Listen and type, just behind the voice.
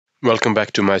Welcome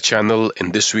back to my channel.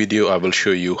 In this video, I will show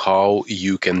you how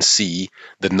you can see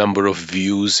the number of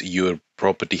views your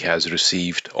property has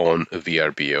received on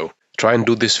VRBO. Try and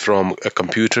do this from a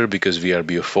computer because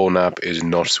VRBO phone app is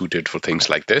not suited for things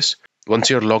like this.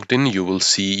 Once you're logged in, you will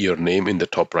see your name in the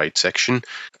top right section.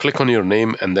 Click on your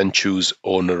name and then choose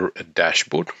Owner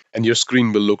Dashboard. And your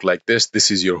screen will look like this.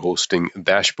 This is your hosting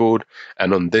dashboard.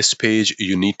 And on this page,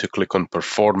 you need to click on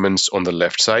Performance on the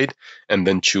left side and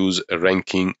then choose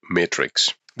Ranking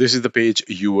Matrix. This is the page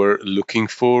you were looking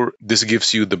for. This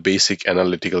gives you the basic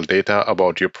analytical data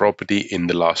about your property in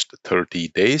the last 30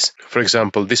 days. For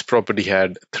example, this property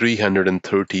had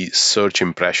 330 search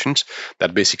impressions.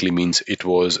 That basically means it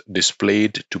was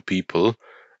displayed to people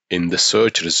in the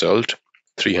search result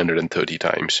 330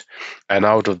 times. And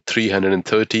out of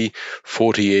 330,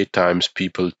 48 times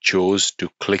people chose to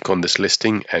click on this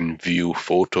listing and view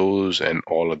photos and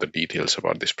all of the details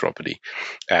about this property,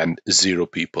 and 0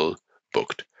 people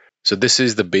booked. So this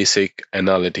is the basic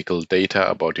analytical data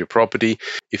about your property.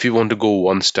 If you want to go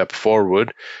one step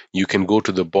forward, you can go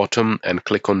to the bottom and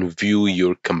click on View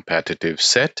Your Competitive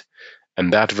Set,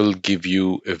 and that will give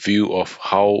you a view of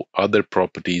how other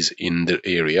properties in the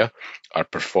area are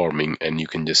performing. And you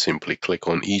can just simply click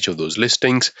on each of those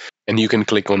listings, and you can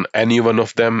click on any one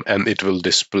of them and it will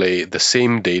display the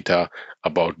same data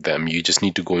about them. You just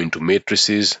need to go into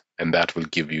matrices and that will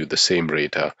give you the same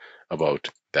data about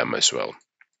them as well.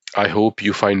 I hope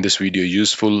you find this video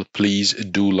useful. Please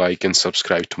do like and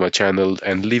subscribe to my channel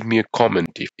and leave me a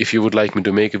comment if you would like me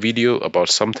to make a video about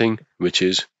something which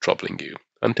is troubling you.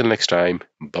 Until next time,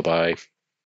 bye bye.